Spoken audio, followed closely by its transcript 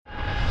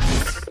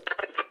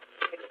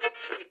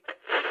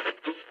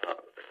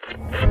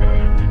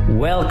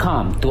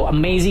Welcome to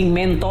Amazing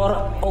Mentor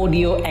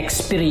Audio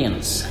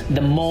Experience, the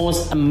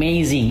most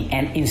amazing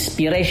and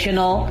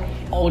inspirational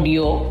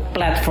audio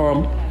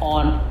platform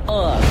on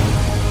earth.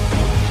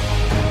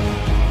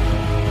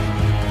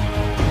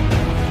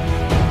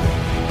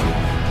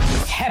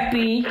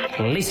 Happy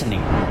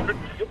listening.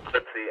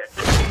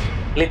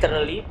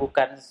 Literally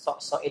bukan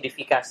sok-sok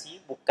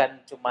edifikasi, bukan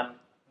cuman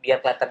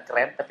biar kelihatan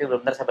keren, tapi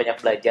benar-benar saya banyak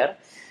belajar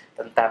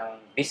tentang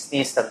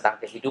bisnis, tentang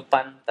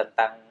kehidupan,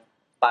 tentang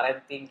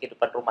parenting,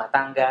 kehidupan rumah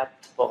tangga,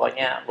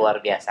 pokoknya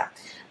luar biasa.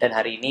 Dan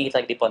hari ini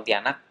kita lagi di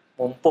Pontianak,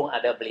 mumpung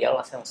ada beliau,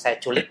 langsung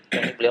saya culik,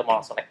 jadi beliau mau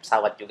langsung naik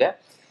pesawat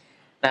juga.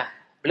 Nah,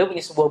 beliau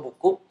punya sebuah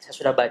buku, saya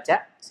sudah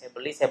baca, saya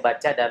beli, saya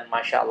baca, dan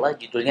Masya Allah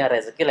judulnya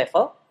Rezeki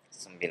Level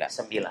 9.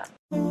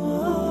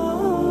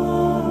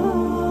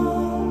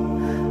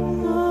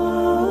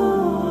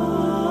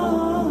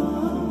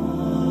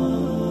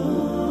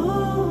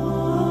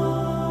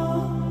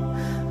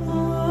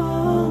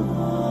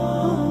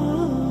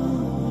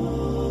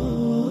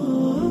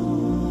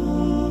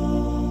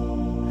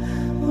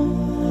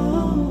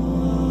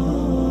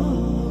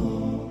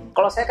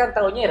 Kalau saya kan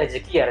tahunya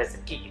rezeki ya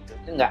rezeki gitu,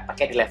 itu nggak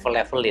pakai di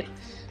level-levelin.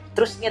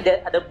 Terus ini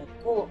ada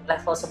buku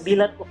level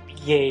 9,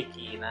 piye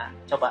iki. Nah,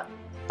 coba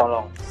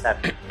tolong Ustaz,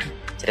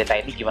 cerita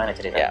ini gimana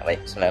ceritanya? Ya,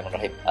 baik.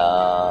 Bismillahirrahmanirrahim.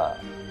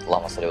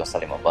 Allahumma shalli wa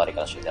sallim wa barik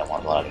ala sayyidina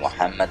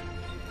Muhammad.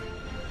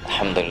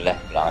 Alhamdulillah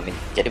alamin.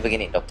 Jadi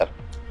begini, dokter.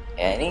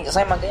 Ya, ini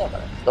saya manggilnya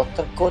apa?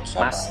 Dokter coach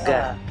sama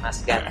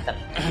Mas ganteng.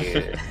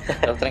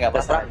 Dokter enggak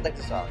praktek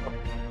soal.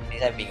 Ini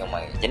saya bingung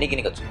manggilnya. Jadi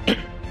gini, coach.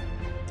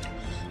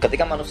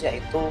 Ketika manusia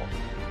itu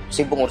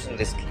sibuk ngurusin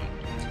rezeki,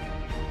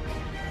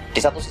 di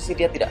satu sisi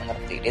dia tidak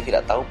ngerti, dia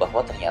tidak tahu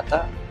bahwa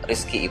ternyata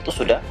rezeki itu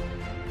sudah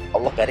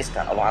Allah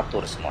gariskan, Allah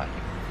atur semuanya,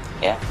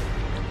 ya.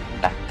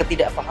 Nah,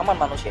 ketidakpahaman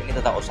manusia ini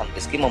tentang urusan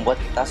rezeki membuat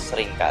kita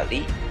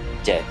seringkali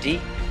jadi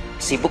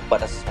sibuk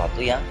pada sesuatu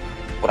yang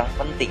kurang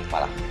penting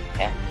malah,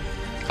 ya.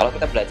 Kalau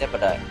kita belajar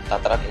pada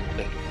tataran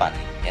ilmu kehidupan,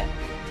 ya,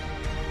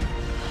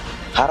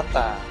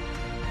 harta,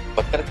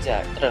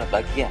 bekerja itu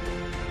adalah bagian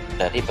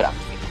dari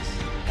beraktivitas,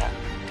 ya.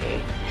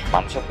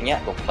 Manusia punya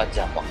 24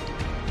 jam waktu.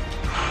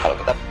 Kalau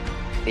kita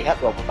lihat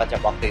 24 jam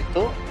waktu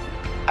itu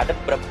ada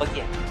beberapa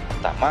bagian.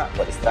 Pertama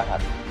buat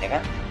istirahat, ya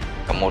kan?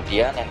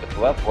 Kemudian yang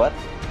kedua buat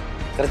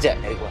kerja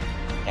dari uang.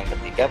 Yang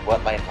ketiga buat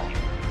lain-lain.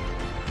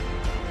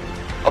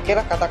 Oke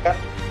lah, katakan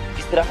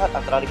istirahat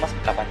antara 5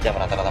 sampai 8 jam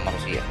rata-rata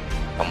manusia.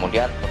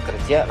 Kemudian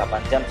bekerja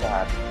 8 jam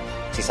sehari.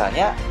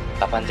 Sisanya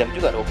 8 jam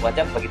juga, 24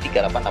 jam bagi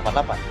 3,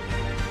 8.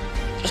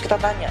 Terus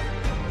kita tanya,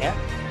 ya,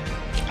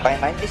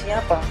 lain-lain isinya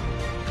apa?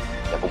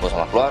 Ya, kumpul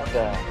sama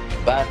keluarga,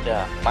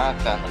 ibadah,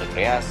 makan,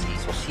 rekreasi,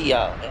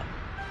 sosial, ya,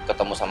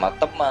 ketemu sama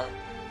teman,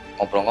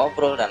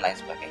 ngobrol-ngobrol dan lain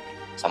sebagainya.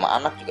 Sama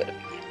anak juga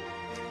demikian.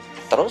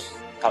 Terus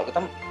kalau kita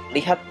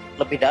lihat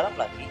lebih dalam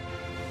lagi,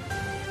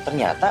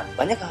 ternyata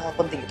banyak hal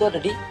penting itu ada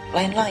di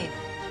lain-lain.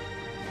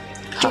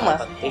 Cuma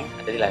penting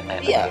ada di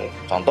lain-lain. Iya,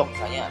 contoh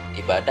misalnya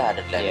ibadah ada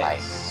di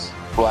lain-lain,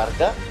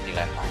 keluarga di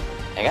lain-lain,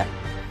 ya kan?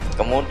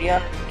 Kemudian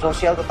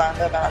sosial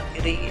tetangga kanan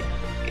kiri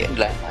ya, di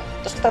lain-lain.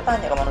 Terus kita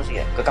tanya ke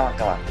manusia, ke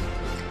kawan-kawan,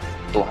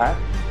 Tuhan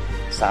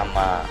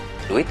sama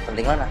duit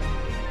penting mana?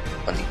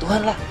 Penting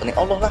Tuhan lah, penting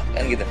Allah lah,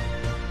 kan gitu.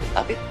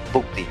 Tapi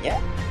buktinya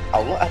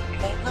Allah ada di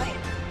lain-lain,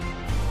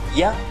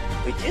 yang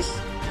which is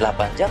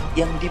 8 jam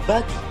yang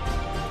dibagi.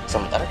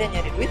 Sementara dia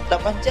nyari duit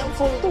 8 jam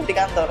full tuh di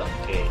kantor.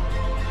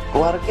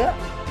 Keluarga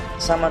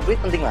sama duit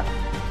penting mana?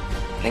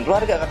 Penting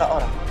keluarga kata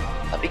orang.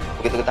 Tapi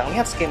begitu kita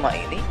lihat skema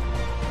ini,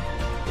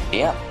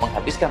 dia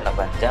menghabiskan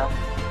 8 jam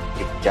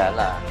di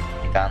jalan,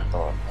 di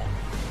kantor, ya.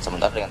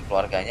 Sementara dengan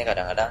keluarganya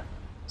kadang-kadang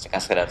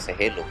sekedar say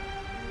hello.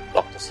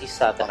 Waktu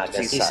sisa,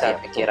 tenaga sisa,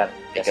 ya,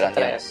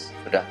 pikirannya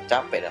sudah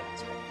capek dan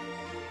sebagainya.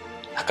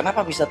 Nah,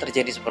 kenapa bisa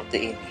terjadi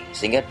seperti ini?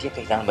 Sehingga dia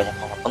kehilangan banyak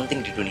hal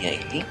penting di dunia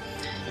ini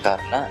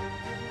karena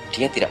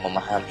dia tidak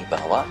memahami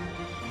bahwa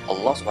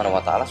Allah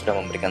Subhanahu wa taala sudah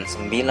memberikan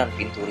 9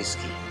 pintu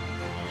rezeki.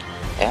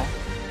 Ya.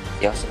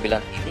 Yang 9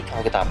 ini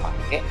kalau kita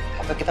pakai,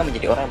 maka kita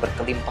menjadi orang yang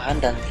berkelimpahan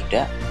dan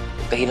tidak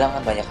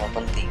kehilangan banyak hal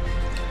penting.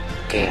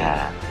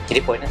 Ya.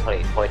 Jadi poinnya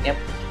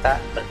kita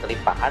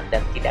berkelimpahan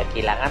dan tidak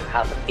kehilangan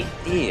hal penting.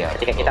 Iya.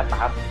 Ketika kita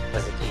paham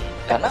rezeki.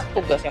 Karena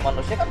tugasnya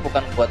manusia kan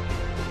bukan buat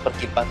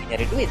pergi pagi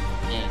nyari duit.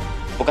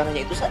 Bukan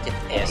hanya itu saja.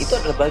 Yes. Itu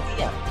adalah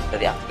bagian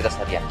dari aktivitas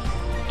harian.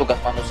 Tugas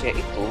manusia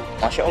itu,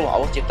 Masya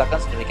Allah ciptakan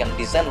sedemikian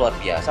desain luar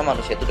biasa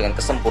manusia itu dengan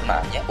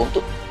kesempurnaannya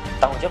untuk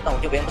tanggung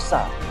jawab yang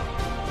besar.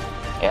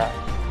 Ya,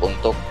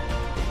 untuk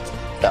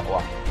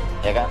dakwah,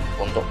 ya kan,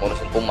 untuk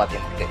ngurusin umat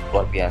yang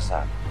luar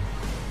biasa.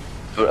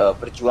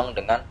 Berjuang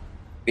dengan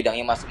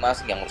bidangnya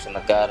masing-masing, yang ngurusin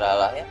negara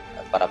lah, ya,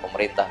 para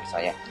pemerintah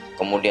misalnya.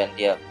 Kemudian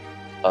dia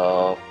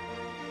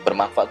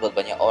bermanfaat buat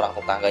banyak orang,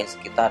 tetangganya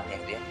sekitarnya,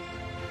 gitu ya.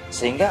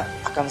 Sehingga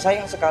akan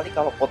sayang sekali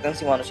kalau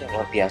potensi manusia yang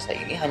luar biasa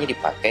ini hanya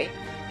dipakai,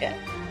 ya,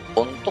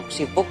 untuk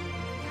sibuk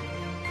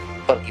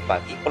pergi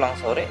pagi pulang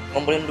sore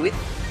ngumpulin duit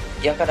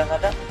yang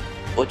kadang-kadang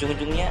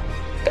ujung-ujungnya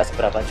gak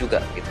seberapa juga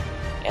gitu,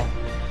 ya.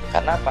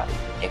 Karena apa?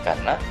 Ya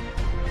karena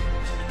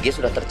dia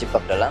sudah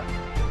terjebak dalam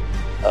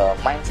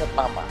mindset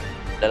lama,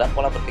 dalam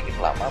pola berpikir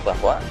lama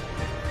bahwa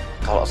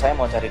kalau saya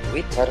mau cari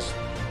duit, saya harus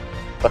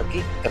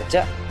pergi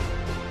kerja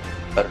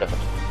baru dapat.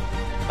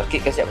 Pergi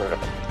kerja baru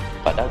dapat.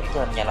 Padahal itu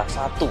hanyalah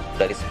satu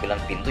dari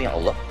 9 pintu yang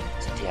Allah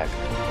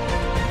sediakan.